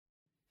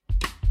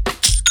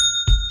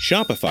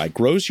Shopify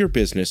grows your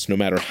business no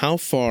matter how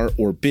far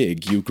or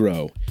big you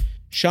grow.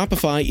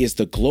 Shopify is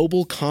the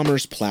global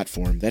commerce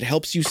platform that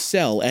helps you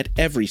sell at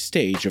every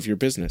stage of your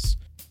business.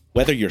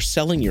 Whether you're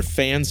selling your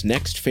fans'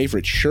 next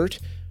favorite shirt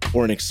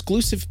or an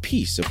exclusive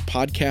piece of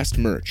podcast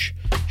merch,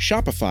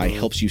 Shopify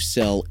helps you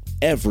sell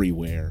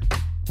everywhere.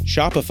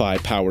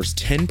 Shopify powers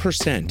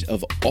 10%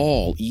 of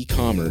all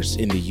e-commerce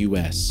in the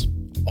U.S.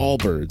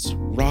 Allbirds,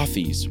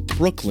 Rothy's,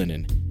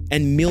 Brooklinen,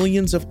 and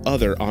millions of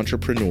other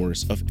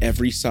entrepreneurs of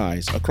every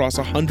size across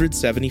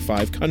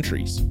 175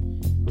 countries.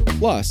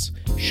 Plus,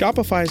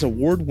 Shopify's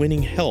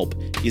award-winning help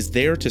is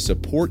there to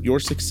support your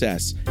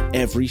success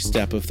every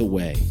step of the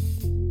way.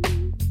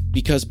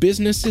 Because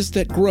businesses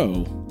that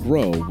grow,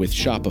 grow with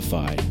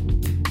Shopify.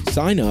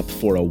 Sign up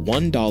for a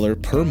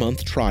 $1 per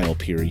month trial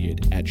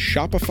period at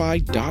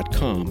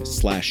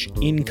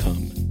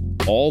shopify.com/income,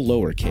 all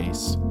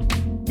lowercase.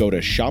 Go to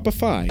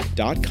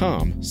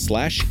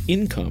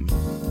shopify.com/income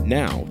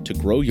now to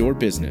grow your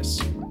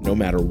business, no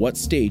matter what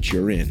stage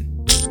you're in.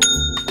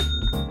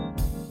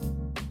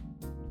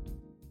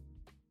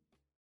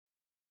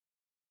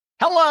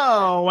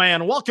 Hello,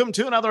 and welcome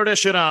to another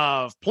edition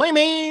of Play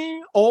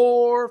Me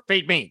or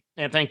Fade Me.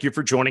 And thank you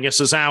for joining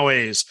us as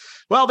always.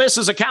 Well, this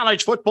is a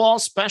college football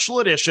special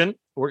edition.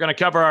 We're going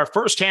to cover our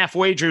first half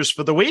wagers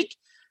for the week.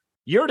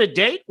 Year to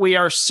date, we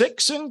are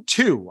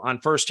 6-2 on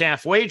first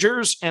half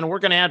wagers, and we're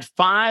going to add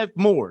 5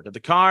 more to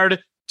the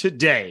card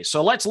today.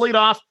 So let's lead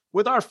off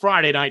with our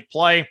Friday night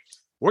play.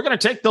 We're going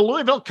to take the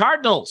Louisville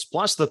Cardinals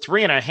plus the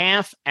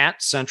 3.5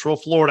 at Central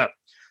Florida.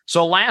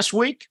 So last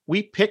week,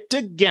 we picked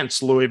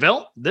against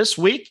Louisville. This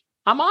week,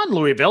 I'm on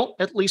Louisville,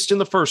 at least in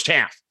the first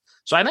half.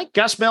 So I think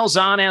Gus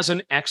Malzahn has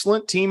an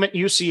excellent team at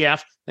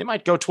UCF. They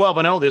might go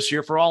 12-0 this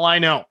year for all I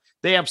know.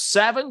 They have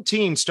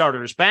 17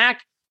 starters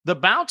back. The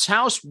bounce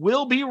house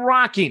will be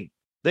rocking.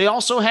 They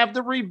also have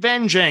the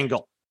revenge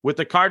angle, with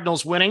the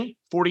Cardinals winning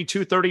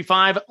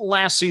 42-35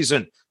 last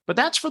season. But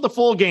that's for the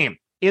full game.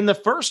 In the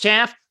first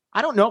half,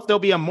 I don't know if there'll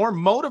be a more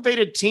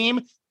motivated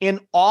team in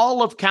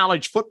all of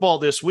college football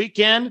this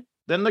weekend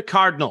than the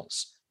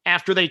Cardinals,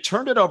 after they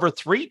turned it over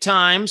 3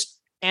 times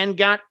and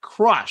got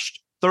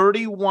crushed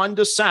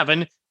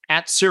 31-7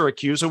 at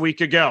Syracuse a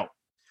week ago.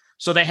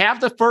 So they have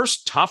the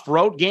first tough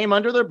road game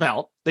under their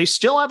belt. They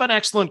still have an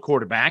excellent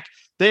quarterback.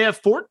 They have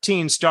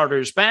 14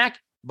 starters back.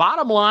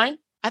 Bottom line,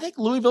 I think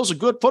Louisville's a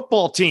good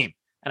football team,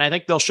 and I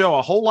think they'll show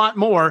a whole lot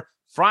more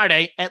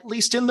Friday, at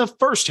least in the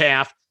first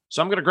half.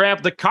 So I'm going to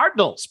grab the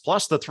Cardinals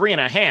plus the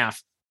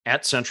 3.5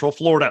 at Central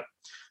Florida.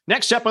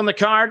 Next up on the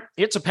card,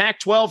 it's a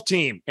Pac-12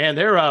 team, and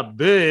they're a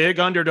big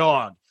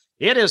underdog.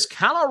 It is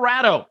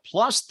Colorado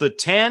plus the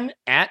 10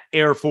 at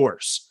Air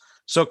Force.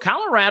 So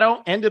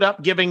Colorado ended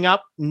up giving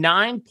up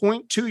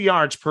 9.2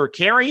 yards per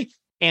carry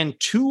and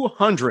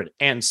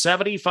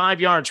 275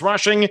 yards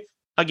rushing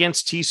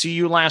against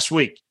TCU last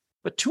week.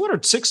 But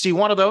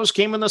 261 of those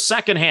came in the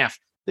second half.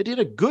 They did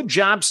a good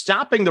job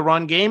stopping the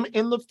run game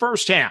in the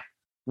first half.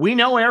 We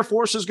know Air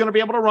Force is going to be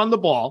able to run the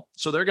ball,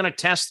 so they're going to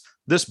test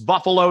this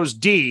Buffalo's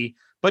D.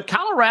 But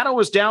Colorado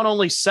was down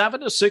only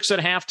 7-6 at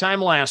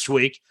halftime last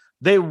week.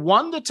 They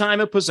won the time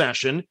of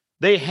possession.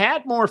 They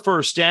had more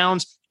first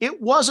downs.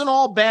 It wasn't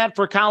all bad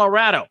for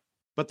Colorado,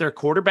 but their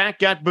quarterback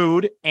got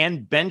booed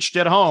and benched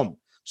at home.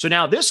 So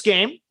now this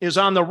game is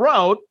on the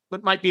road,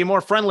 but might be a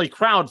more friendly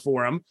crowd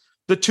for them.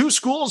 The two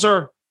schools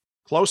are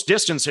close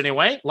distance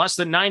anyway, less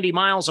than 90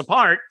 miles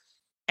apart.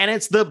 And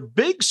it's the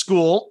big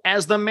school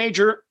as the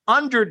major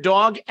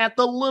underdog at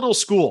the little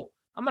school.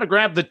 I'm going to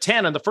grab the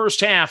 10 in the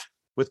first half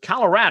with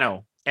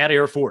Colorado at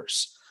Air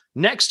Force.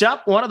 Next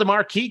up, one of the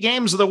marquee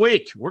games of the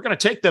week. We're going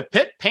to take the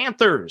Pitt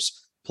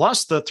Panthers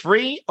plus the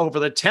 3 over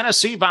the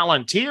Tennessee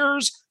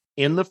Volunteers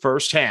in the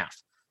first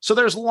half. So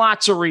there's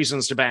lots of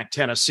reasons to back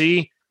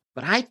Tennessee,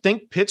 but I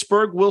think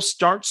Pittsburgh will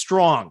start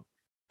strong.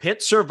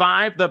 Pitt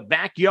survived the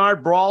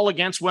backyard brawl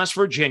against West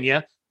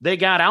Virginia. They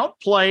got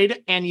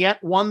outplayed and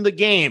yet won the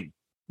game.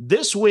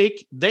 This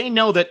week, they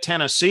know that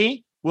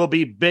Tennessee will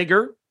be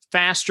bigger,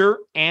 faster,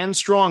 and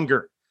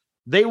stronger.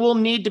 They will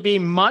need to be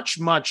much,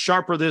 much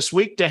sharper this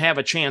week to have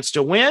a chance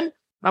to win.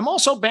 I'm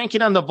also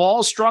banking on the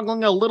Vols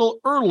struggling a little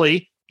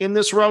early in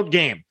this road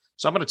game.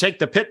 So I'm going to take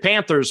the Pitt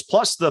Panthers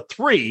plus the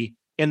 3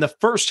 in the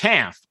first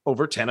half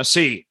over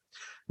Tennessee.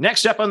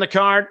 Next up on the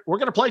card, we're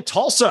going to play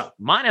Tulsa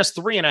minus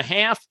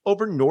 3.5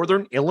 over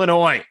Northern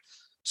Illinois.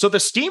 So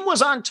the steam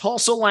was on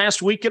Tulsa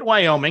last week at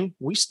Wyoming.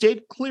 We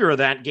stayed clear of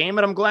that game,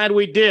 and I'm glad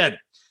we did.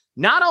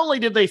 Not only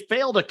did they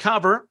fail to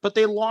cover, but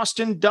they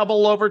lost in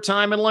double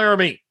overtime in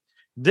Laramie.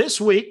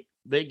 This week,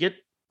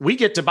 we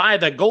get to buy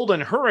the Golden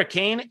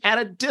Hurricane at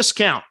a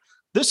discount.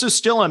 This is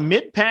still a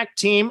mid-pack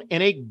team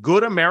in a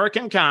good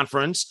American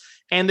conference,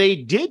 and they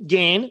did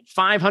gain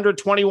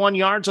 521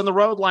 yards on the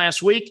road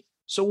last week,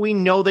 so we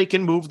know they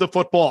can move the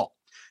football.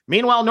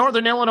 Meanwhile,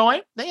 Northern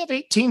Illinois, they have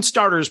 18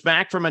 starters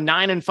back from a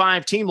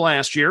 9-5 team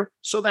last year,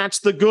 so that's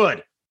the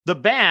good. The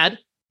bad,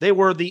 they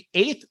were the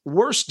 8th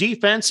worst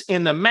defense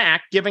in the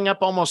MAC, giving up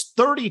almost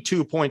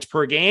 32 points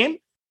per game.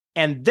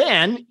 And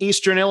then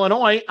Eastern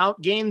Illinois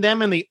outgained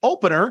them in the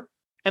opener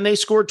and they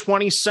scored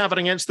 27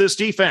 against this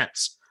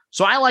defense.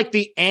 So I like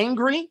the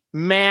angry,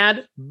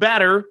 mad,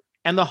 better,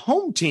 and the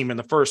home team in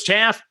the first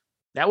half.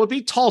 That would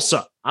be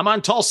Tulsa. I'm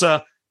on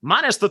Tulsa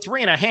minus the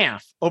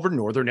 3.5 over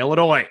Northern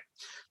Illinois.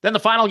 Then the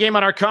final game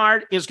on our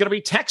card is going to be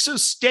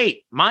Texas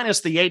State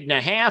minus the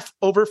 8.5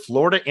 over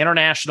Florida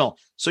International.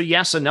 So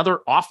yes, another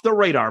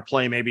off-the-radar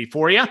play maybe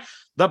for you.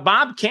 The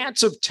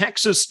Bobcats of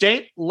Texas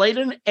State laid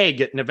an egg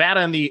at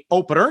Nevada in the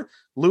opener,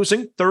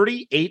 losing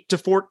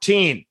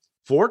 38-14.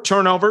 4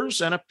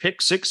 turnovers and a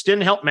pick six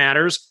didn't help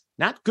matters.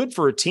 Not good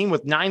for a team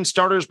with 9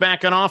 starters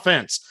back on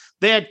offense.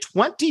 They had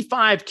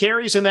 25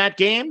 carries in that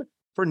game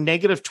for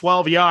negative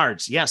 12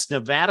 yards. Yes,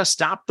 Nevada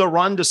stopped the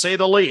run to say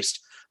the least.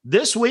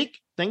 This week,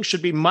 things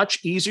should be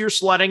much easier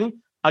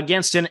sledding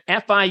against an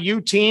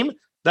FIU team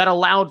that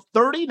allowed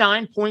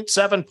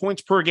 39.7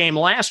 points per game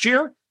last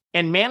year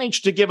and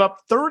managed to give up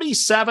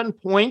 37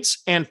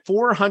 points and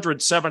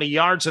 470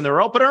 yards in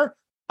their opener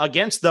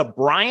against the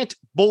Bryant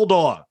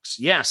Bulldogs.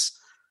 Yes,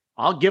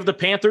 I'll give the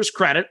Panthers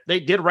credit. They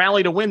did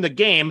rally to win the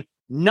game.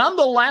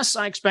 Nonetheless,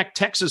 I expect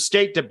Texas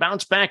State to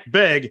bounce back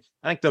big.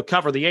 I think they'll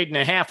cover the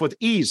 8.5 with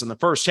ease in the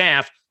first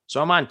half.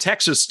 So I'm on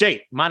Texas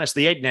State minus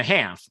the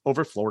 8.5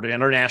 over Florida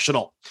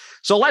International.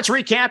 So let's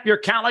recap your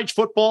college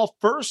football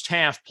first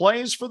half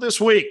plays for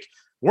this week.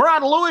 We're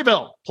on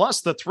Louisville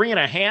plus the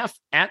 3.5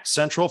 at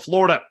Central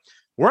Florida.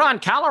 We're on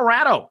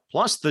Colorado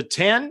plus the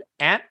 10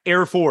 at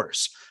Air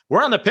Force.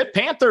 We're on the Pitt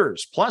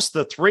Panthers plus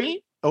the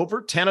 3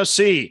 over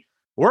Tennessee.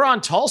 We're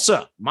on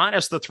Tulsa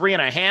minus the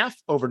 3.5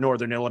 over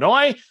Northern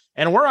Illinois.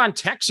 And we're on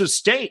Texas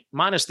State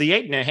minus the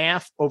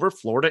 8.5 over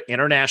Florida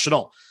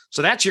International.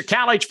 So that's your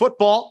college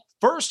football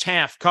first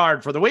half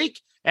card for the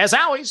week. As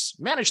always,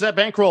 manage that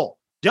bankroll.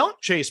 Don't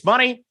chase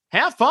money,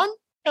 have fun,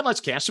 and let's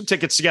cash some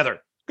tickets together.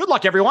 Good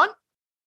luck, everyone.